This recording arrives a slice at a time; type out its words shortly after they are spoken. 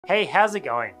Hey, how's it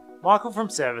going? Michael from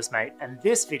ServiceMate, and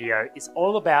this video is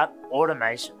all about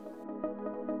automation.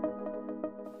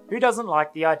 Who doesn't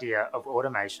like the idea of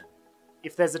automation?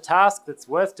 If there's a task that's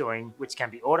worth doing which can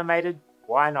be automated,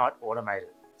 why not automate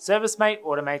it? ServiceMate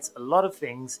automates a lot of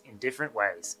things in different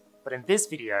ways, but in this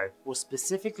video, we'll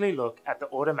specifically look at the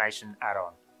automation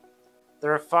add-on.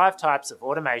 There are 5 types of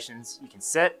automations you can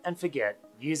set and forget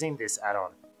using this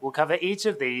add-on. We'll cover each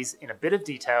of these in a bit of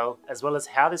detail, as well as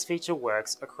how this feature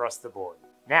works across the board.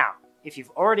 Now, if you've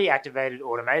already activated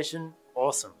automation,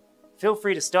 awesome. Feel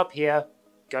free to stop here,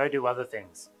 go do other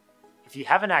things. If you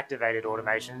haven't activated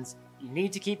automations, you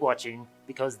need to keep watching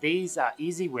because these are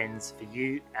easy wins for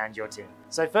you and your team.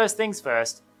 So first things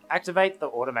first, activate the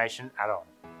automation add-on.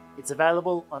 It's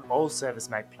available on all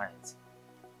ServiceMate plans.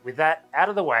 With that out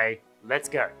of the way, let's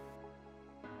go.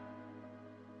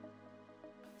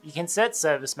 You can set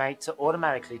ServiceMate to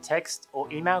automatically text or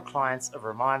email clients a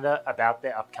reminder about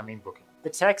their upcoming booking. The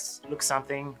text looks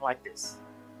something like this,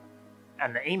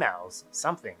 and the emails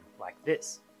something like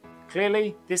this.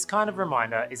 Clearly, this kind of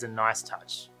reminder is a nice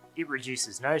touch. It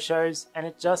reduces no-shows and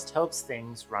it just helps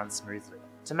things run smoothly.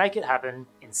 To make it happen,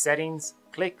 in Settings,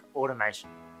 click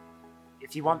Automation.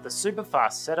 If you want the super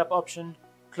fast setup option,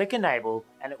 click Enable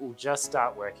and it will just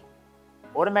start working.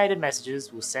 Automated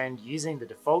messages will send using the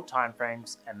default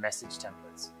timeframes and message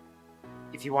templates.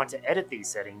 If you want to edit these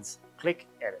settings, click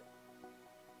Edit.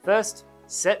 First,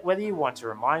 set whether you want to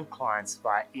remind clients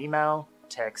via email,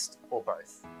 text, or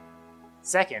both.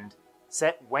 Second,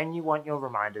 set when you want your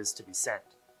reminders to be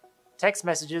sent. Text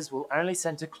messages will only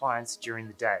send to clients during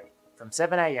the day, from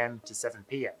 7 AM to 7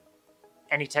 PM.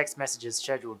 Any text messages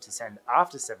scheduled to send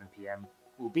after 7 PM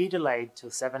will be delayed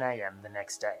till 7 AM the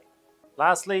next day.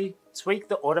 Lastly, tweak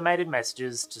the automated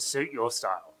messages to suit your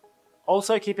style.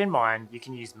 Also keep in mind you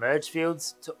can use merge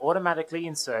fields to automatically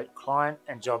insert client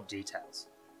and job details.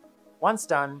 Once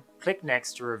done, click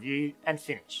Next to review and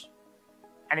finish.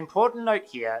 An important note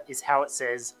here is how it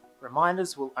says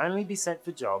reminders will only be sent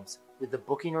for jobs with the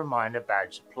booking reminder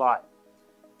badge applied.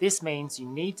 This means you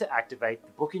need to activate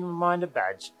the booking reminder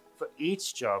badge for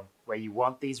each job where you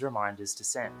want these reminders to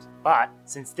send. But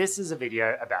since this is a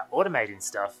video about automating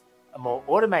stuff, a more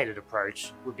automated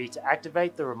approach would be to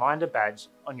activate the reminder badge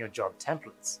on your job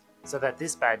templates so that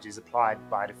this badge is applied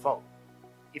by default.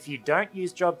 If you don't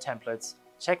use job templates,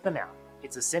 check them out.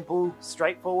 It's a simple,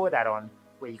 straightforward add-on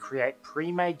where you create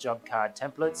pre-made job card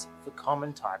templates for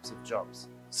common types of jobs.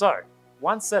 So,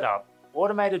 once set up,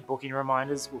 automated booking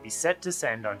reminders will be set to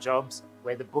send on jobs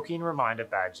where the booking reminder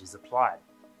badge is applied.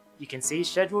 You can see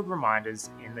scheduled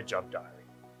reminders in the job diary.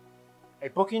 A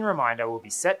booking reminder will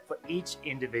be set for each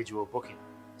individual booking,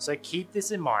 so keep this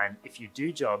in mind if you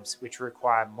do jobs which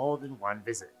require more than one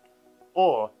visit,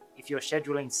 or if you're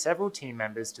scheduling several team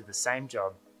members to the same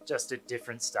job just at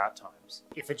different start times.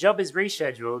 If a job is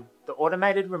rescheduled, the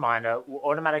automated reminder will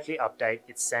automatically update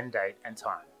its send date and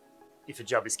time. If a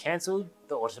job is cancelled,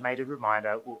 the automated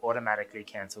reminder will automatically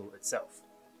cancel itself.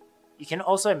 You can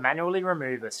also manually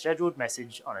remove a scheduled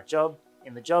message on a job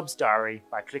in the job's diary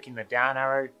by clicking the down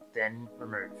arrow, then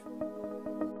remove.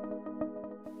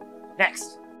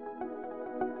 Next,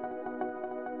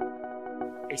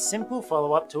 a simple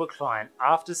follow-up to a client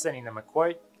after sending them a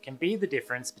quote can be the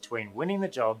difference between winning the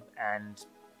job and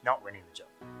not winning the job.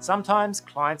 Sometimes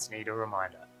clients need a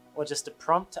reminder, or just a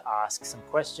prompt to ask some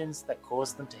questions that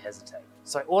cause them to hesitate.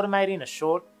 So automating a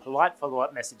short, polite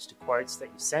follow-up message to quotes that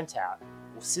you've sent out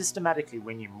will systematically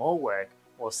win you more work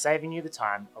while saving you the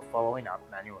time of following up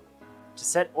manually. To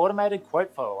set automated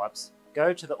quote follow-ups,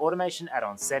 go to the automation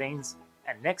add-on settings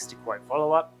and next to quote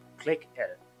follow-up, click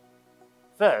Edit.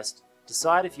 First,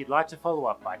 decide if you'd like to follow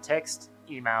up by text,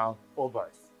 email, or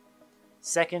both.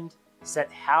 Second,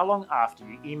 set how long after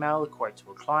you email a quote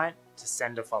to a client to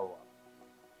send a follow-up.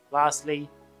 Lastly,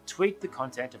 tweak the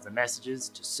content of the messages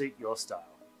to suit your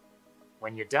style.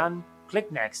 When you're done,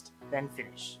 click Next, then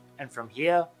Finish. And from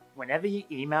here, whenever you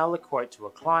email a quote to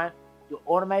a client, your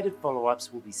automated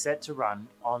follow-ups will be set to run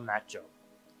on that job.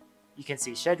 You can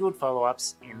see scheduled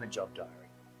follow-ups in the job diary.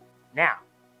 Now,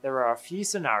 there are a few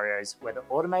scenarios where the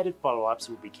automated follow-ups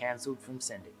will be cancelled from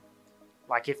sending,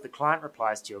 like if the client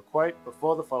replies to your quote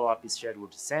before the follow-up is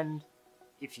scheduled to send,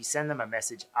 if you send them a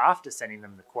message after sending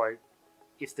them the quote,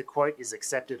 if the quote is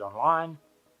accepted online,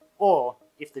 or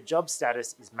if the job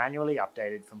status is manually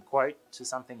updated from quote to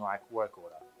something like work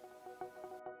order.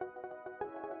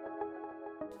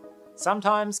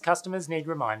 Sometimes customers need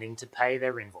reminding to pay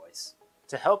their invoice.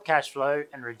 To help cash flow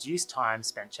and reduce time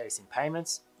spent chasing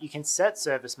payments, you can set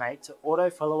ServiceMate to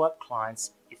auto follow up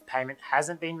clients if payment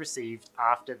hasn't been received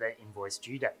after their invoice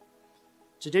due date.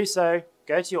 To do so,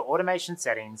 go to your automation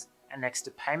settings and next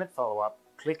to Payment Follow-up,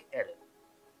 click Edit.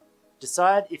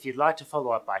 Decide if you'd like to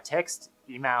follow up by text,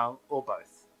 email, or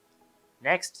both.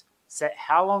 Next, set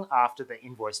how long after the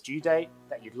invoice due date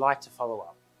that you'd like to follow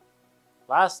up.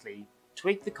 Lastly,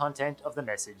 tweak the content of the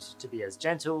message to be as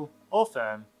gentle or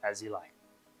firm as you like.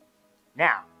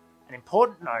 Now, an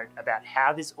important note about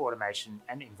how this automation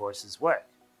and invoices work.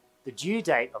 The due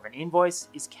date of an invoice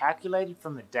is calculated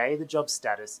from the day the job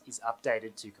status is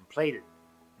updated to completed,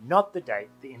 not the date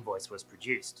the invoice was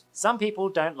produced. Some people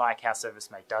don't like how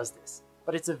ServiceMate does this,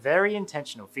 but it's a very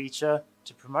intentional feature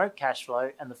to promote cash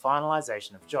flow and the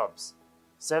finalization of jobs.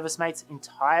 ServiceMate's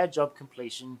entire job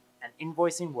completion and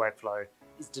invoicing workflow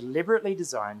is deliberately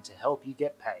designed to help you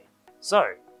get paid.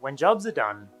 So, when jobs are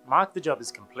done, mark the job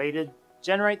as completed,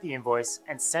 generate the invoice,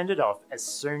 and send it off as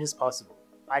soon as possible.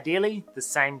 Ideally, the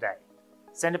same day.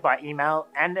 Send it by email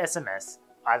and SMS,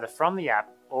 either from the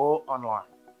app or online.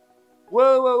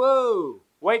 Whoa, whoa, whoa!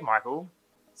 Wait, Michael.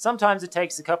 Sometimes it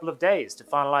takes a couple of days to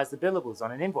finalize the billables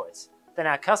on an invoice. Then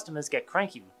our customers get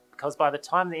cranky because by the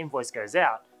time the invoice goes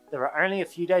out, there are only a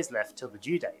few days left till the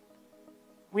due date.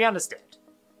 We understand,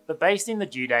 but basing the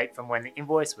due date from when the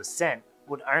invoice was sent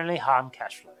would only harm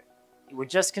cash flow. It would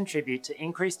just contribute to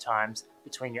increased times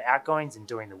between your outgoings and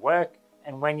doing the work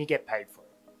and when you get paid for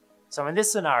it. So in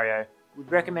this scenario,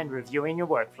 we'd recommend reviewing your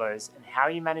workflows and how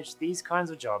you manage these kinds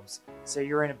of jobs so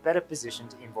you're in a better position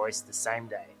to invoice the same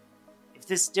day. If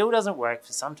this still doesn't work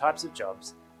for some types of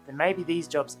jobs, then maybe these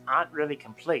jobs aren't really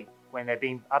complete when they're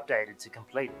being updated to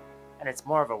completed, and it's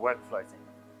more of a workflow thing.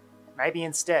 Maybe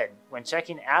instead, when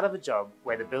checking out of a job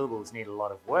where the billables need a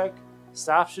lot of work,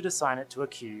 staff should assign it to a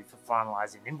queue for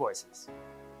finalizing invoices.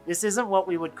 This isn't what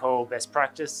we would call best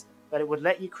practice, but it would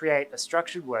let you create a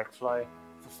structured workflow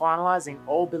for finalizing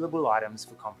all billable items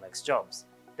for complex jobs.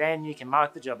 Then you can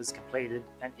mark the job as completed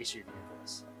and issue the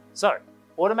invoice. So,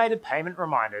 automated payment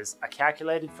reminders are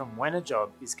calculated from when a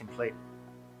job is completed.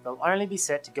 They'll only be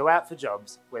set to go out for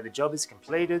jobs where the job is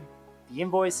completed, the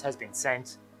invoice has been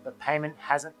sent, but payment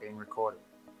hasn't been recorded.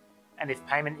 And if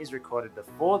payment is recorded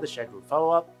before the scheduled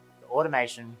follow-up, the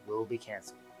automation will be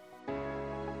cancelled.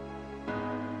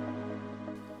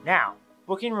 Now,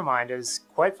 booking reminders,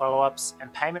 quote follow-ups,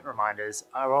 and payment reminders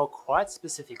are all quite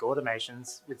specific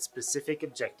automations with specific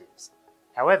objectives.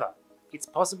 However, it's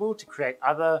possible to create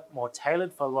other, more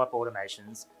tailored follow-up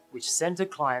automations which send to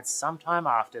clients sometime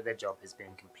after their job has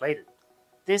been completed.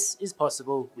 This is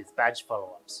possible with badge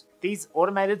follow-ups. These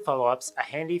automated follow-ups are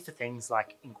handy for things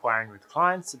like inquiring with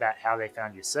clients about how they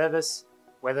found your service,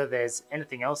 whether there's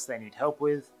anything else they need help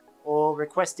with, or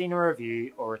requesting a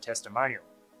review or a testimonial.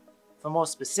 For more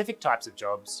specific types of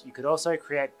jobs, you could also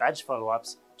create badge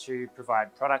follow-ups to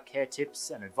provide product care tips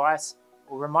and advice,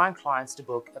 or remind clients to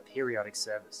book a periodic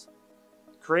service.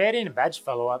 Creating a badge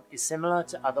follow-up is similar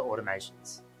to other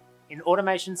automations. In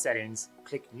Automation Settings,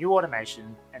 click New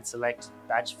Automation and select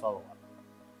Badge Follow-up.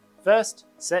 First,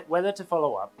 set whether to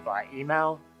follow up via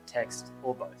email, text,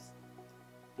 or both.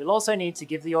 You'll also need to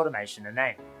give the automation a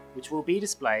name, which will be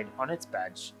displayed on its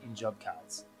badge in job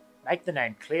cards. Make the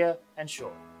name clear and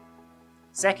short.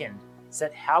 Second,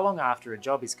 set how long after a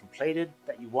job is completed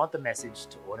that you want the message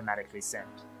to automatically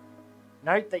send.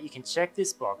 Note that you can check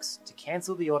this box to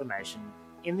cancel the automation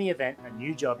in the event a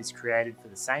new job is created for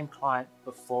the same client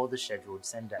before the scheduled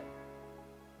send date.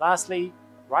 Lastly,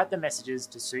 write the messages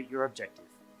to suit your objective.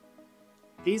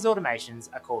 These automations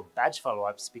are called badge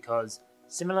follow-ups because,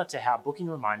 similar to how booking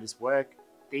reminders work,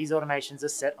 these automations are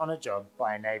set on a job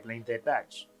by enabling their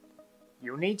badge.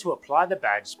 You'll need to apply the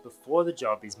badge before the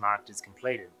job is marked as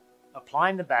completed.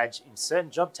 Applying the badge in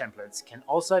certain job templates can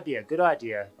also be a good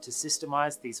idea to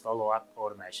systemize these follow-up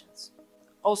automations.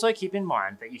 Also keep in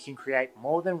mind that you can create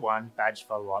more than one badge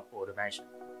follow-up automation.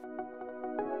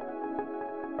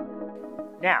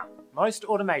 Now, most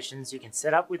automations you can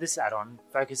set up with this add-on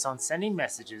focus on sending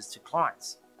messages to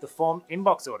clients. The Form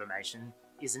Inbox automation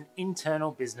is an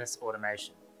internal business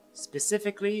automation,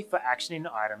 specifically for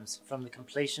actioning items from the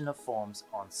completion of forms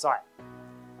on-site.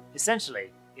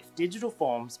 Essentially, if digital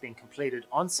forms being completed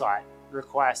on-site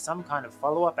require some kind of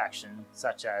follow-up action,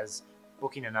 such as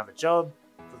booking another job,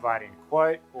 providing a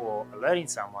quote, or alerting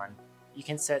someone, you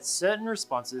can set certain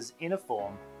responses in a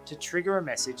form to trigger a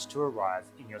message to arrive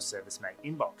in your ServiceMate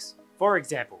inbox. For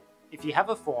example, if you have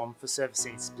a form for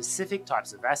servicing specific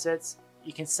types of assets,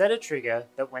 you can set a trigger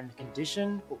that when the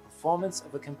condition or performance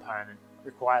of a component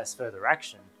requires further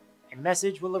action, a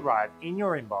message will arrive in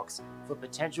your inbox for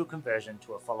potential conversion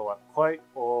to a follow-up quote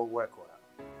or work order.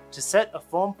 To set a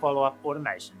form follow-up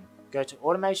automation, go to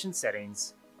Automation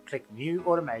Settings, click New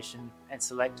Automation and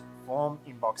select Form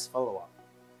Inbox Follow-up.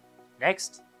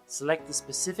 Next, select the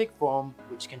specific form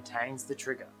which contains the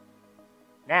trigger.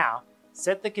 Now,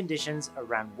 set the conditions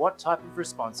around what type of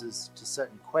responses to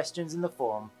certain questions in the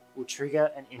form will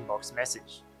trigger an inbox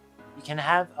message. You can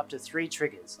have up to 3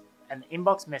 triggers, and the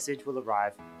inbox message will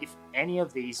arrive if any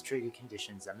of these trigger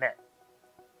conditions are met.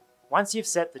 Once you've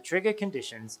set the trigger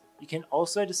conditions, you can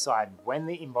also decide when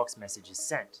the inbox message is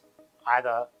sent,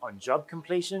 either on job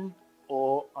completion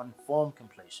or on form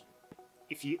completion.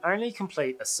 If you only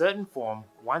complete a certain form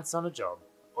once on a job,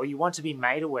 or you want to be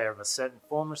made aware of a certain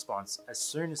form response as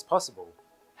soon as possible,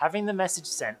 having the message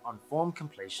sent on form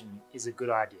completion is a good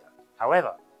idea.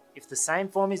 However, if the same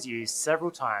form is used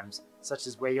several times, such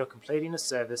as where you're completing a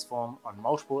service form on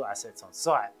multiple assets on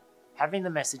site, having the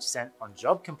message sent on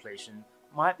job completion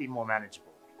might be more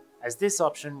manageable, as this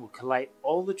option will collate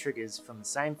all the triggers from the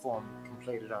same form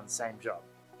completed on the same job.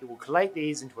 It will collate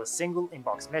these into a single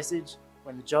inbox message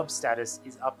when the job status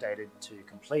is updated to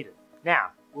completed. Now,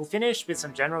 we'll finish with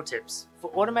some general tips.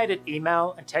 For automated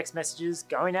email and text messages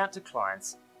going out to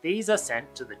clients, these are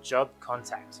sent to the job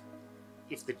contact.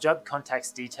 If the job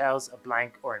contact's details are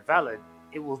blank or invalid,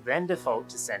 it will then default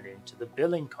to sending to the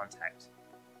billing contact.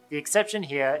 The exception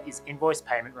here is invoice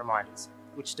payment reminders,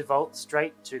 which default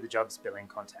straight to the job's billing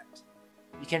contact.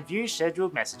 You can view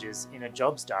scheduled messages in a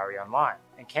job's diary online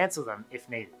and cancel them if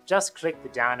needed. Just click the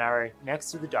down arrow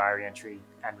next to the diary entry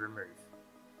and remove.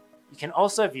 You can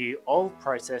also view all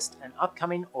processed and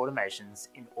upcoming automations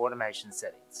in automation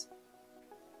settings.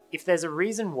 If there's a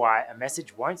reason why a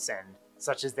message won't send,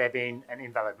 such as there being an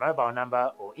invalid mobile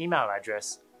number or email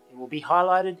address, it will be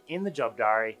highlighted in the job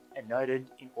diary and noted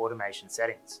in automation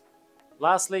settings.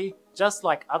 Lastly, just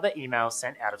like other emails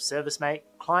sent out of ServiceMate,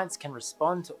 clients can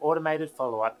respond to automated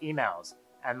follow-up emails,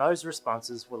 and those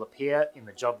responses will appear in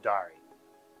the job diary.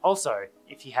 Also,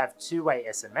 if you have two-way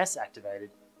SMS activated,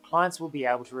 clients will be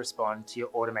able to respond to your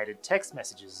automated text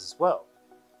messages as well.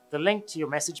 The link to your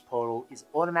message portal is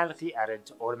automatically added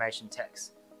to automation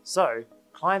text, so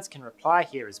clients can reply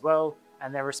here as well,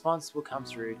 and their response will come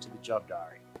through to the job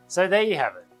diary. So there you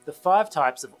have it, the 5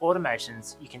 types of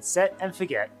automations you can set and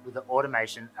forget with the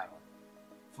automation add-on.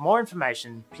 For more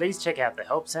information, please check out the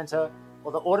Help Center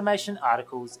or the automation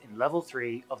articles in Level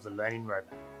 3 of the Learning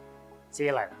Roadmap. See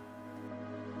you later.